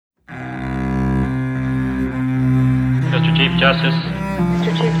Justice.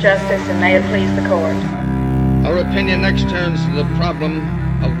 Mr. Chief Justice, and may it please the court. Our opinion next turns to the problem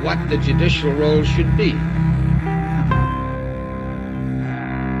of what the judicial role should be.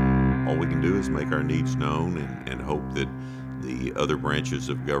 All we can do is make our needs known and hope that the other branches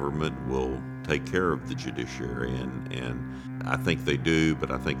of government will take care of the judiciary. And I think they do,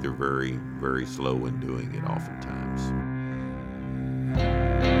 but I think they're very, very slow in doing it oftentimes.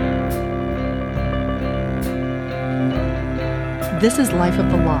 This is Life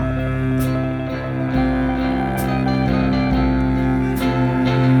of the Law.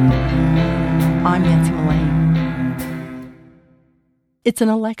 I'm Nancy Mullane. It's an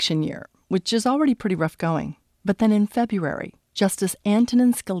election year, which is already pretty rough going. But then in February, Justice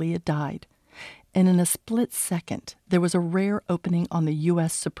Antonin Scalia died. And in a split second, there was a rare opening on the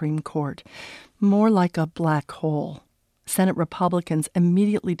U.S. Supreme Court, more like a black hole. Senate Republicans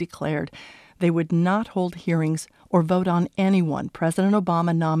immediately declared they would not hold hearings or vote on anyone President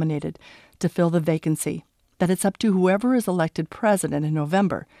Obama nominated to fill the vacancy, that it's up to whoever is elected president in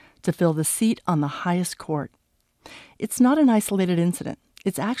November to fill the seat on the highest court. It's not an isolated incident.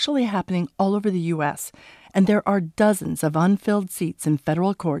 It's actually happening all over the U.S., and there are dozens of unfilled seats in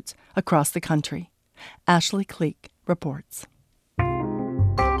federal courts across the country. Ashley Cleek reports.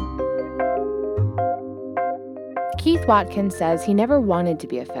 Keith Watkins says he never wanted to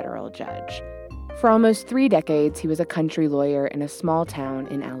be a federal judge. For almost 3 decades, he was a country lawyer in a small town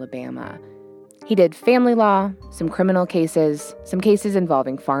in Alabama. He did family law, some criminal cases, some cases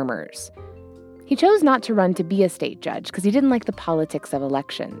involving farmers. He chose not to run to be a state judge because he didn't like the politics of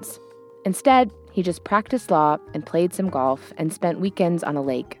elections. Instead, he just practiced law and played some golf and spent weekends on a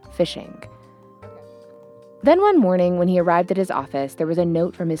lake fishing. Then one morning, when he arrived at his office, there was a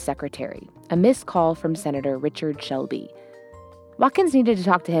note from his secretary, a missed call from Senator Richard Shelby. Watkins needed to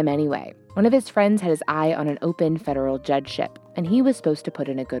talk to him anyway. One of his friends had his eye on an open federal judgeship, and he was supposed to put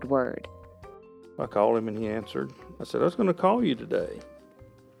in a good word. I called him and he answered. I said, I was going to call you today.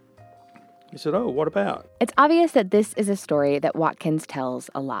 He said, oh, what about? It's obvious that this is a story that Watkins tells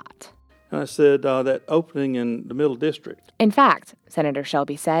a lot. And I said, that opening in the Middle District. In fact, Senator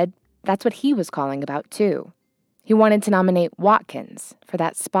Shelby said, that's what he was calling about too. He wanted to nominate Watkins for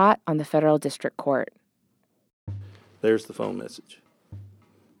that spot on the federal district court. There's the phone message.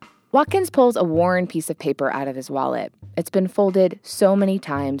 Watkins pulls a worn piece of paper out of his wallet. It's been folded so many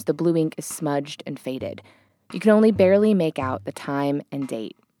times the blue ink is smudged and faded. You can only barely make out the time and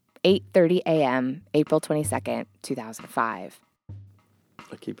date. 8:30 a.m., April 22nd, 2005.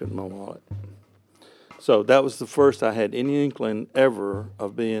 I keep it in my wallet. So that was the first I had any inkling ever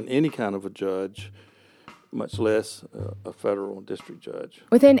of being any kind of a judge, much less a federal district judge.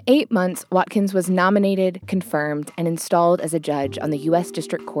 Within 8 months, Watkins was nominated, confirmed, and installed as a judge on the U.S.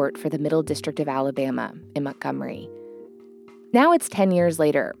 District Court for the Middle District of Alabama in Montgomery. Now it's 10 years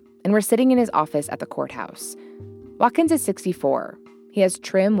later, and we're sitting in his office at the courthouse. Watkins is 64. He has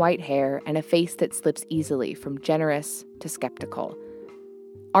trim white hair and a face that slips easily from generous to skeptical.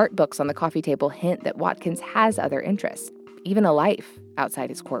 Art books on the coffee table hint that Watkins has other interests, even a life outside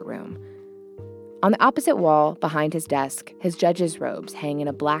his courtroom. On the opposite wall, behind his desk, his judge's robes hang in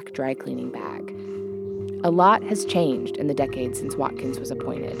a black dry cleaning bag. A lot has changed in the decades since Watkins was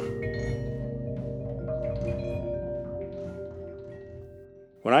appointed.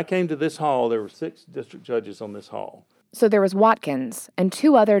 When I came to this hall, there were 6 district judges on this hall. So there was Watkins and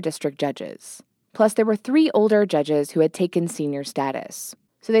 2 other district judges. Plus, there were 3 older judges who had taken senior status.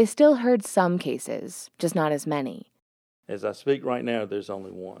 So they still heard some cases, just not as many. As I speak right now, there's only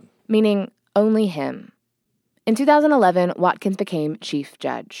 1. Meaning only him. In 2011, Watkins became chief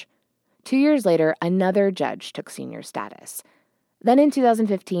judge. 2 years later, another judge took senior status. Then in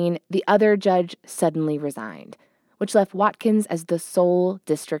 2015, the other judge suddenly resigned, which left Watkins as the sole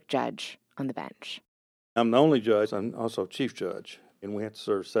district judge on the bench. I'm the only judge. I'm also chief judge, and we have to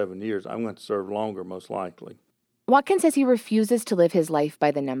serve 7 years. I'm going to serve longer, most likely. Watkins says he refuses to live his life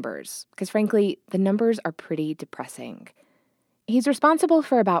by the numbers, because frankly, the numbers are pretty depressing. He's responsible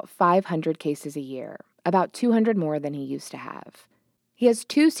for about 500 cases a year, about 200 more than he used to have. He has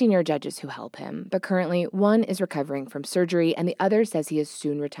 2 senior judges who help him, but currently one is recovering from surgery and the other says he is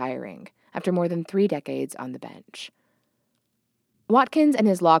soon retiring, after more than 3 decades on the bench. Watkins and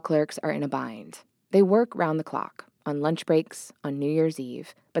his law clerks are in a bind. They work round the clock, on lunch breaks, on New Year's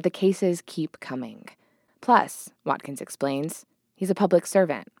Eve, but the cases keep coming. Plus, Watkins explains, he's a public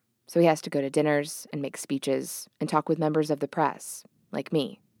servant, so he has to go to dinners and make speeches and talk with members of the press, like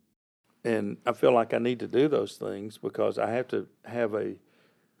me. And I feel like I need to do those things because I have to have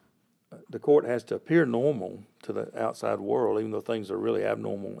the court has to appear normal to the outside world, even though things are really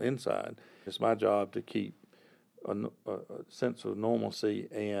abnormal inside. It's my job to keep a sense of normalcy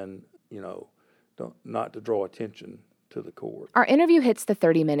and, not to draw attention to the court. Our interview hits the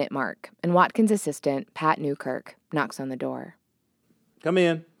 30-minute mark, and Watkins' assistant, Pat Newkirk, knocks on the door. Come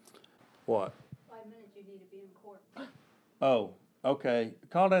in. What? 5 minutes, you need to be in court. Oh, okay.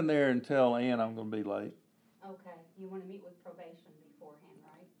 Call down there and tell Ann I'm going to be late. Okay, you want to meet with probation beforehand,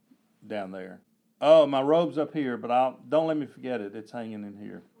 right? Down there. Oh, my robe's up here, but don't let me forget it. It's hanging in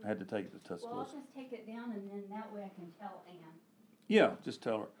here. I had to take it to Tuscaloosa. Well, I'll just take it down, and then that way I can tell Ann. Yeah, just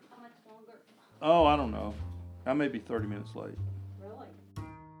tell her. How much longer? Oh, I don't know. I may be 30 minutes late. Really?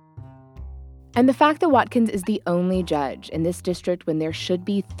 And the fact that Watkins is the only judge in this district when there should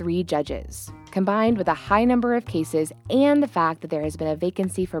be 3 judges, combined with a high number of cases and the fact that there has been a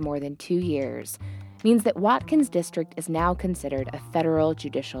vacancy for more than 2 years, means that Watkins District is now considered a federal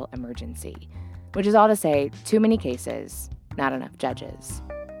judicial emergency, which is all to say, too many cases, not enough judges.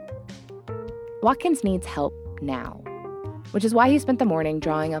 Watkins needs help now, which is why he spent the morning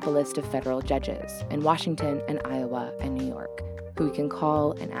drawing up a list of federal judges in Washington and Iowa and New York who he can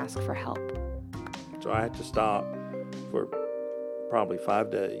call and ask for help. So I had to stop for probably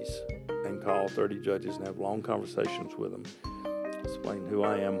 5 days and call 30 judges and have long conversations with them, explain who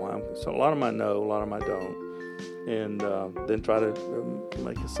I am, why I'm. So a lot of them I know, a lot of them I don't, and then try to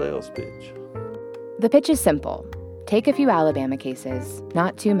make a sales pitch. The pitch is simple. Take a few Alabama cases,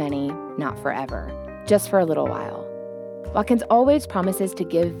 not too many, not forever, just for a little while. Watkins always promises to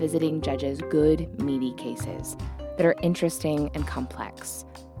give visiting judges good, meaty cases that are interesting and complex.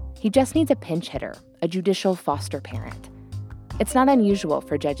 He just needs a pinch hitter, a judicial foster parent. It's not unusual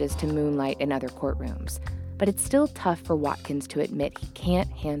for judges to moonlight in other courtrooms, but it's still tough for Watkins to admit he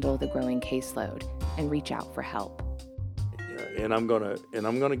can't handle the growing caseload and reach out for help. And I'm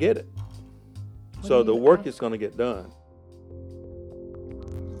gonna get it. So the work is going to get done.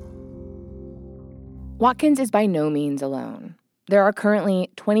 Watkins is by no means alone. There are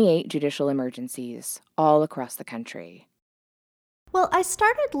currently 28 judicial emergencies all across the country. Well, I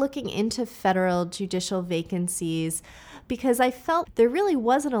started looking into federal judicial vacancies because I felt there really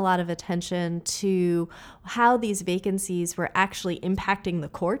wasn't a lot of attention to how these vacancies were actually impacting the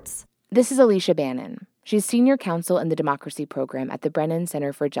courts. This is Alicia Bannon. She's senior counsel in the democracy program at the Brennan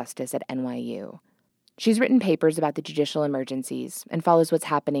Center for Justice at NYU. She's written papers about the judicial emergencies and follows what's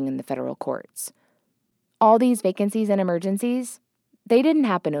happening in the federal courts. All these vacancies and emergencies, they didn't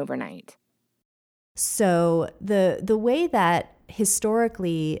happen overnight. So the way that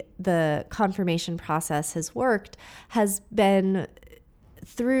historically the confirmation process has worked has been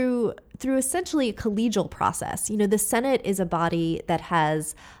through essentially a collegial process. The Senate is a body that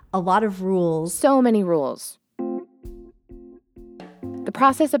has a lot of rules. So many rules. The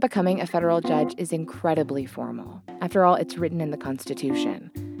process of becoming a federal judge is incredibly formal. After all, it's written in the Constitution.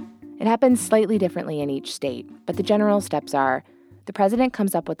 It happens slightly differently in each state, but the general steps are the president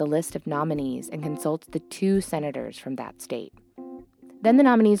comes up with a list of nominees and consults the 2 senators from that state. Then the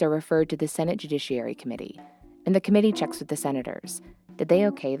nominees are referred to the Senate Judiciary Committee, and the committee checks with the senators. Did they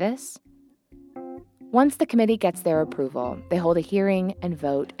okay this? Once the committee gets their approval, they hold a hearing and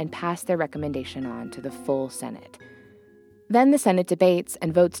vote and pass their recommendation on to the full Senate. Then the Senate debates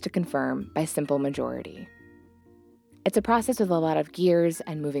and votes to confirm by simple majority. It's a process with a lot of gears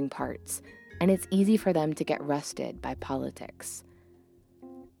and moving parts, and it's easy for them to get rusted by politics.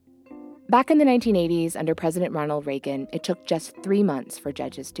 Back in the 1980s, under President Ronald Reagan, it took just 3 months for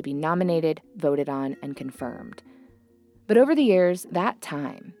judges to be nominated, voted on, and confirmed. But over the years, that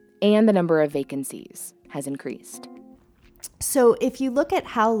time and the number of vacancies has increased. So if you look at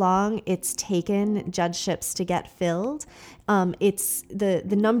how long it's taken judgeships to get filled, it's the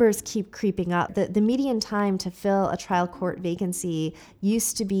numbers keep creeping up. The median time to fill a trial court vacancy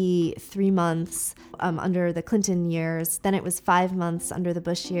used to be 3 months under the Clinton years. Then it was 5 months under the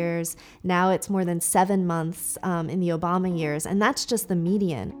Bush years. Now it's more than 7 months in the Obama years, and that's just the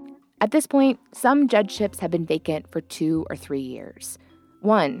median. At this point, some judgeships have been vacant for 2 or 3 years.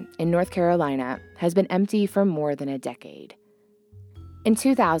 One, in North Carolina, has been empty for more than a decade. In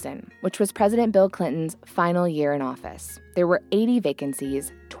 2000, which was President Bill Clinton's final year in office, there were 80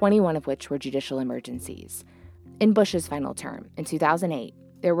 vacancies, 21 of which were judicial emergencies. In Bush's final term, in 2008,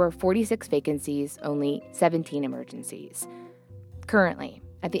 there were 46 vacancies, only 17 emergencies. Currently,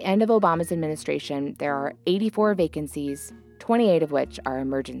 at the end of Obama's administration, there are 84 vacancies, 28 of which are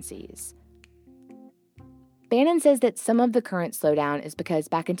emergencies. Bannon says that some of the current slowdown is because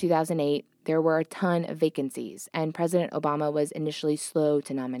back in 2008, there were a ton of vacancies, and President Obama was initially slow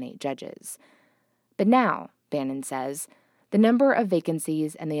to nominate judges. But now, Bannon says, the number of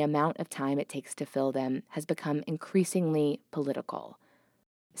vacancies and the amount of time it takes to fill them has become increasingly political.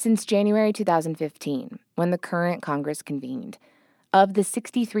 Since January 2015, when the current Congress convened, of the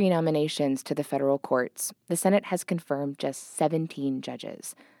 63 nominations to the federal courts, the Senate has confirmed just 17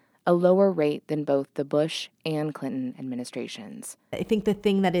 judges, a lower rate than both the Bush and Clinton administrations. I think the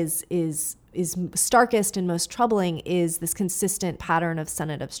thing that is starkest and most troubling is this consistent pattern of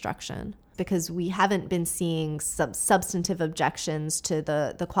Senate obstruction, because we haven't been seeing substantive objections to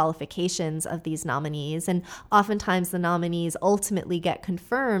the qualifications of these nominees. And oftentimes the nominees ultimately get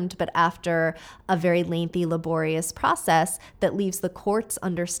confirmed, but after a very lengthy, laborious process that leaves the courts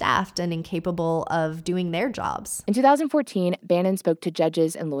understaffed and incapable of doing their jobs. In 2014, Bannon spoke to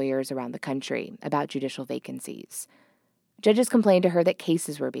judges and lawyers around the country about judicial vacancies. Judges complained to her that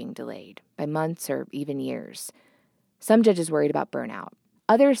cases were being delayed by months or even years. Some judges worried about burnout.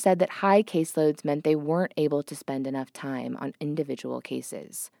 Others said that high caseloads meant they weren't able to spend enough time on individual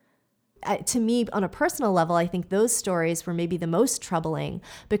cases. To me, on a personal level, I think those stories were maybe the most troubling,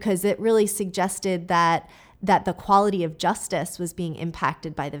 because it really suggested that the quality of justice was being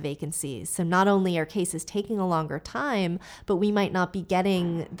impacted by the vacancies. So not only are cases taking a longer time, but we might not be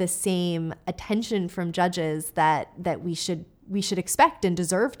getting the same attention from judges that we should expect and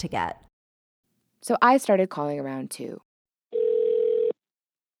deserve to get. So I started calling around too.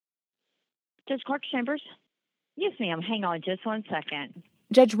 Judge Clark Chambers? Yes, ma'am. Hang on just 1 second.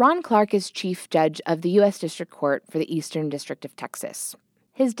 Judge Ron Clark is chief judge of the U.S. District Court for the Eastern District of Texas.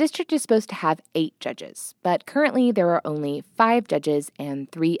 His district is supposed to have 8 judges, but currently there are only 5 judges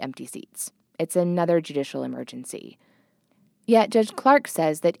and 3 empty seats. It's another judicial emergency. Yet Judge Clark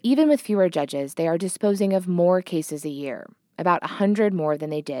says that even with fewer judges, they are disposing of more cases a year, about 100 more than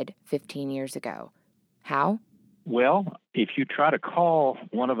they did 15 years ago. How? Well, if you try to call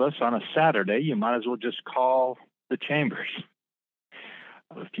one of us on a Saturday, you might as well just call the chambers.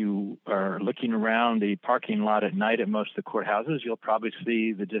 If you are looking around the parking lot at night at most of the courthouses, you'll probably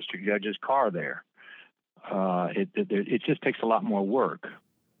see the district judge's car there. It just takes a lot more work.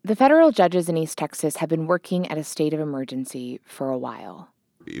 The federal judges in East Texas have been working at a state of emergency for a while.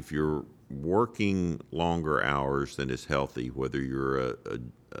 If you're working longer hours than is healthy, whether you're a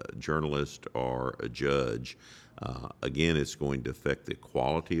journalist or a judge, again, it's going to affect the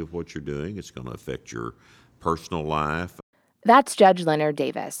quality of what you're doing. It's going to affect your personal life. That's Judge Leonard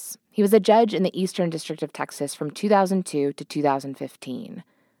Davis. He was a judge in the Eastern District of Texas from 2002 to 2015.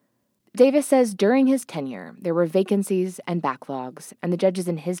 Davis says during his tenure, there were vacancies and backlogs, and the judges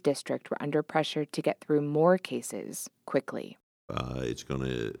in his district were under pressure to get through more cases quickly. It's going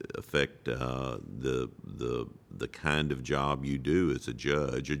to affect the kind of job you do as a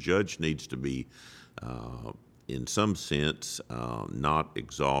judge. A judge needs to be, in some sense, not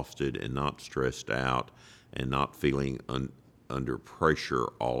exhausted and not stressed out and not feeling under pressure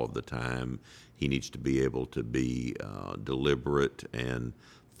all of the time. He needs to be able to be deliberate and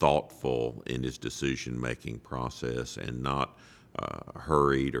thoughtful in his decision-making process and not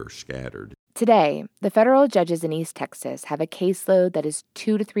hurried or scattered. Today, the federal judges in East Texas have a caseload that is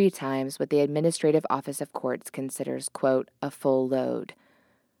 2 to 3 times what the Administrative Office of Courts considers, quote, a full load.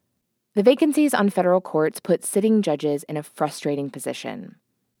 The vacancies on federal courts put sitting judges in a frustrating position.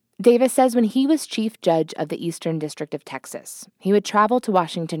 Davis says when he was chief judge of the Eastern District of Texas, he would travel to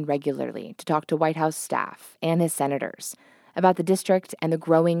Washington regularly to talk to White House staff and his senators about the district and the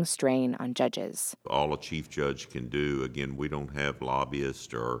growing strain on judges. All a chief judge can do, again, we don't have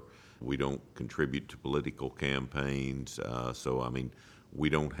lobbyists or we don't contribute to political campaigns. We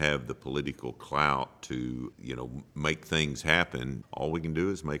don't have the political clout to, make things happen. All we can do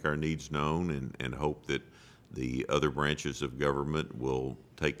is make our needs known and hope that the other branches of government will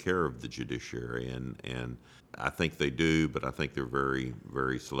take care of the judiciary. And I think they do, but I think they're very,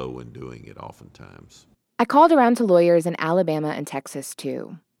 very slow in doing it oftentimes. I called around to lawyers in Alabama and Texas,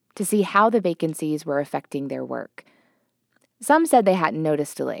 too, to see how the vacancies were affecting their work. Some said they hadn't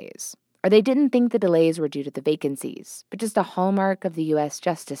noticed delays, or they didn't think the delays were due to the vacancies, but just a hallmark of the U.S.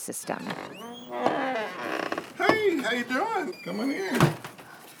 justice system. Hey, how you doing? Come on in.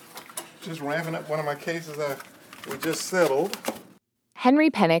 Just ramping up one of my cases we just settled. Henry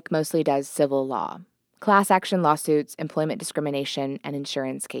Pennick mostly does civil law, class action lawsuits, employment discrimination, and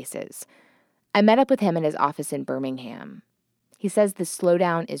insurance cases. I met up with him in his office in Birmingham. He says the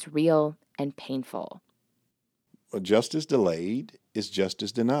slowdown is real and painful. Justice delayed is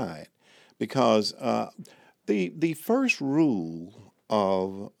justice denied, because the first rule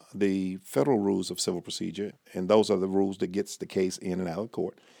of the federal rules of civil procedure, and those are the rules that gets the case in and out of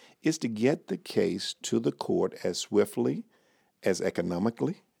court, is to get the case to the court as swiftly, as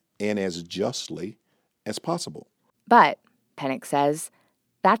economically, and as justly as possible. But, Pennick says,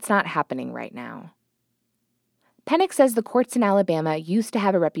 that's not happening right now. Pennick says the courts in Alabama used to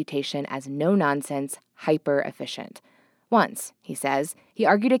have a reputation as no-nonsense, hyper-efficient. Once, he says, he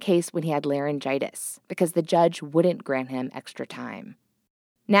argued a case when he had laryngitis because the judge wouldn't grant him extra time.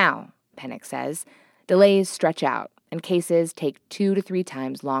 Now, Pennick says, delays stretch out and cases take 2 to 3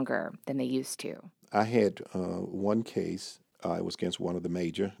 times longer than they used to. I had one case. It was against one of the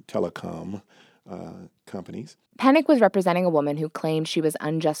major telecom companies. Pennick was representing a woman who claimed she was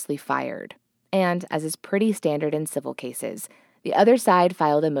unjustly fired. And, as is pretty standard in civil cases, the other side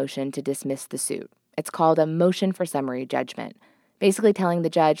filed a motion to dismiss the suit. It's called a motion for summary judgment, basically telling the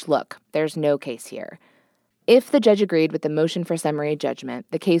judge, look, there's no case here. If the judge agreed with the motion for summary judgment,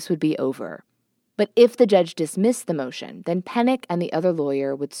 the case would be over. But if the judge dismissed the motion, then Pennick and the other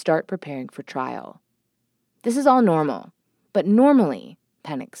lawyer would start preparing for trial. This is all normal. But normally,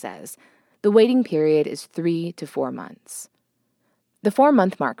 Pennick says, the waiting period is 3 to 4 months. The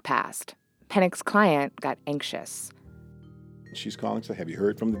 4-month mark passed. Pennick's client got anxious. She's calling, say, have you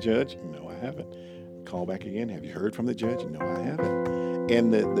heard from the judge? No, I haven't. Call back again. Have you heard from the judge? No, I haven't.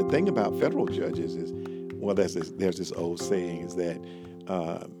 And the thing about federal judges is, well, there's this old saying is that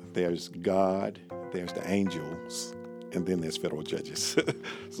there's God, there's the angels, and then there's federal judges.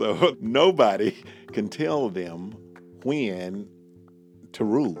 So nobody can tell them when to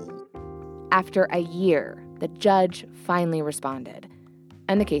rule. After a year, the judge finally responded,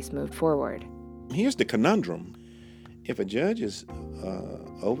 and the case moved forward. Here's the conundrum. If a judge is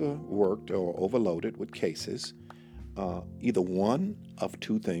overworked or overloaded with cases, either one of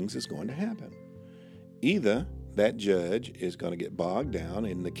 2 things is going to happen. Either that judge is going to get bogged down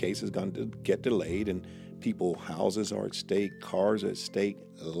and the case is going to get delayed and people's houses are at stake, cars are at stake,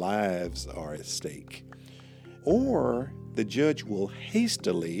 lives are at stake. Or the judge will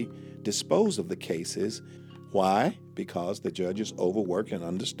hastily dispose of the cases. Why? Because the judge is overworked and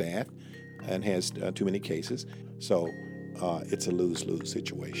understaffed and has too many cases. So it's a lose-lose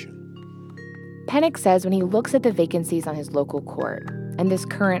situation. Pennick says when he looks at the vacancies on his local court and this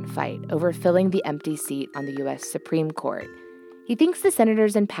current fight over filling the empty seat on the U.S. Supreme Court, he thinks the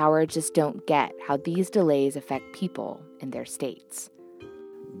senators in power just don't get how these delays affect people in their states.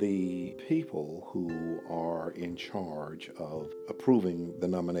 The people who are in charge of approving the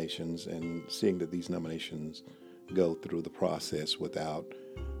nominations and seeing that these nominations go through the process without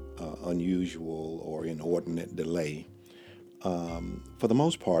unusual or inordinate delay, for the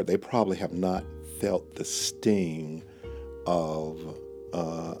most part, they probably have not felt the sting of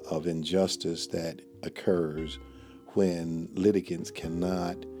injustice that occurs when litigants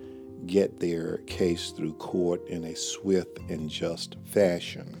cannot get their case through court in a swift and just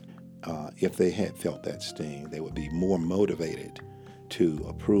fashion. If they had felt that sting, they would be more motivated to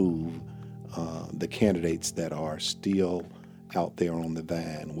approve the candidates that are still out there on the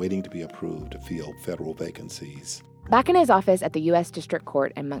vine, waiting to be approved to fill federal vacancies. Back in his office at the U.S. District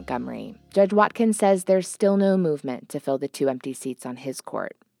Court in Montgomery, Judge Watkins says there's still no movement to fill the 2 empty seats on his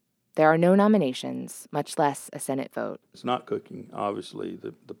court. There are no nominations, much less a Senate vote. It's not cooking. Obviously,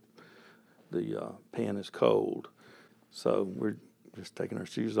 the pan is cold, so we're just taking our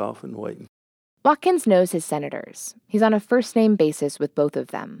shoes off and waiting. Watkins knows his senators. He's on a first-name basis with both of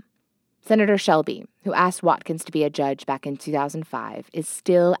them. Senator Shelby, who asked Watkins to be a judge back in 2005, is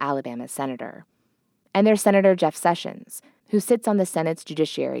still Alabama's senator. And there's Senator Jeff Sessions, who sits on the Senate's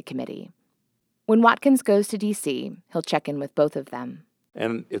Judiciary Committee. When Watkins goes to D.C., he'll check in with both of them.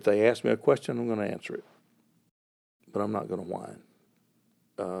 And if they ask me a question, I'm going to answer it. But I'm not going to whine.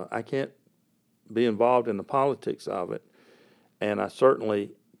 I can't be involved in the politics of it, and I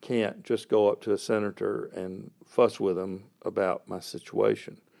certainly can't just go up to a senator and fuss with him about my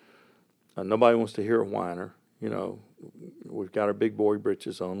situation. Nobody wants to hear a whiner. You know, we've got our big boy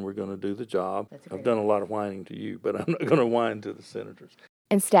britches on. We're going to do the job. I've done a lot of whining to you, but I'm not going to whine to the senators.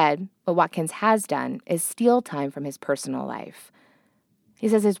 Instead, what Watkins has done is steal time from his personal life. He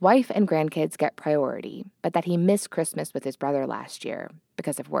says his wife and grandkids get priority, but that he missed Christmas with his brother last year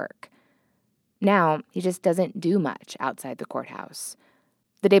because of work. Now, he just doesn't do much outside the courthouse.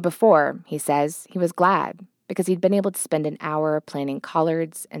 The day before, he says, he was glad because he'd been able to spend an hour planting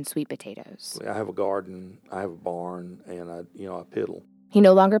collards and sweet potatoes. I have a garden, I have a barn, and I piddle. He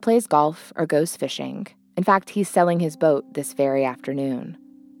no longer plays golf or goes fishing. In fact, he's selling his boat this very afternoon.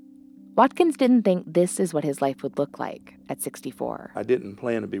 Watkins didn't think this is what his life would look like at 64. I didn't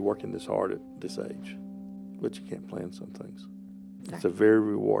plan to be working this hard at this age, but you can't plan some things. Sorry. It's a very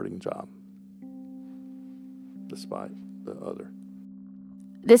rewarding job, despite the other.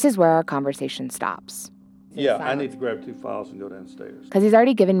 This is where our conversation stops. Yeah, I need to grab 2 files and go downstairs. Because he's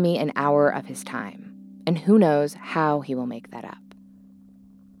already given me an hour of his time, and who knows how he will make that up.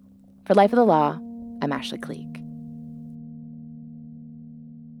 For Life of the Law, I'm Ashley Cleek.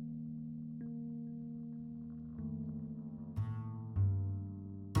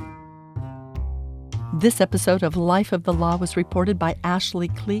 This episode of Life of the Law was reported by Ashley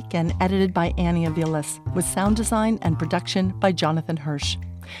Cleek and edited by Annie Aviles, with sound design and production by Jonathan Hirsch.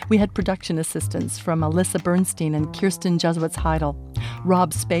 We had production assistance from Alyssa Bernstein and Kirsten Jesuits-Heidel.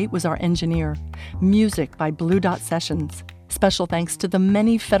 Rob Spate was our engineer. Music by Blue Dot Sessions. Special thanks to the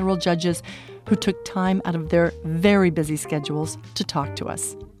many federal judges who took time out of their very busy schedules to talk to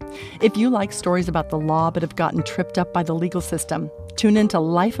us. If you like stories about the law but have gotten tripped up by the legal system, tune into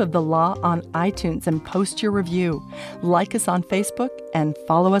Life of the Law on iTunes and post your review. Like us on Facebook and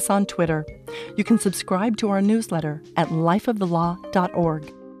follow us on Twitter. You can subscribe to our newsletter at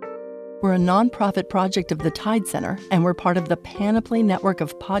lifeofthelaw.org. We're a nonprofit project of the Tide Center, and we're part of the Panoply network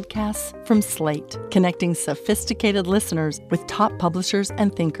of podcasts from Slate, connecting sophisticated listeners with top publishers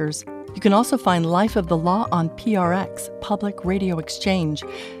and thinkers. You can also find Life of the Law on PRX, Public Radio Exchange.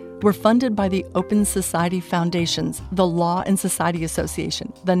 We're funded by the Open Society Foundations, the Law and Society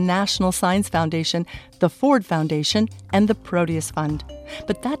Association, the National Science Foundation, the Ford Foundation, and the Proteus Fund.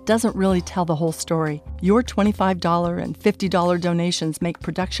 But that doesn't really tell the whole story. Your $25 and $50 donations make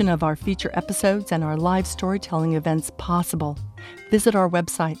production of our feature episodes and our live storytelling events possible. Visit our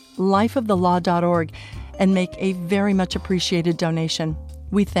website, lifeofthelaw.org, and make a very much appreciated donation.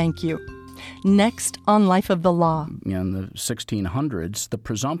 We thank you. Next on Life of the Law. In the 1600s, the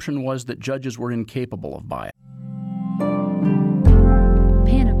presumption was that judges were incapable of bias.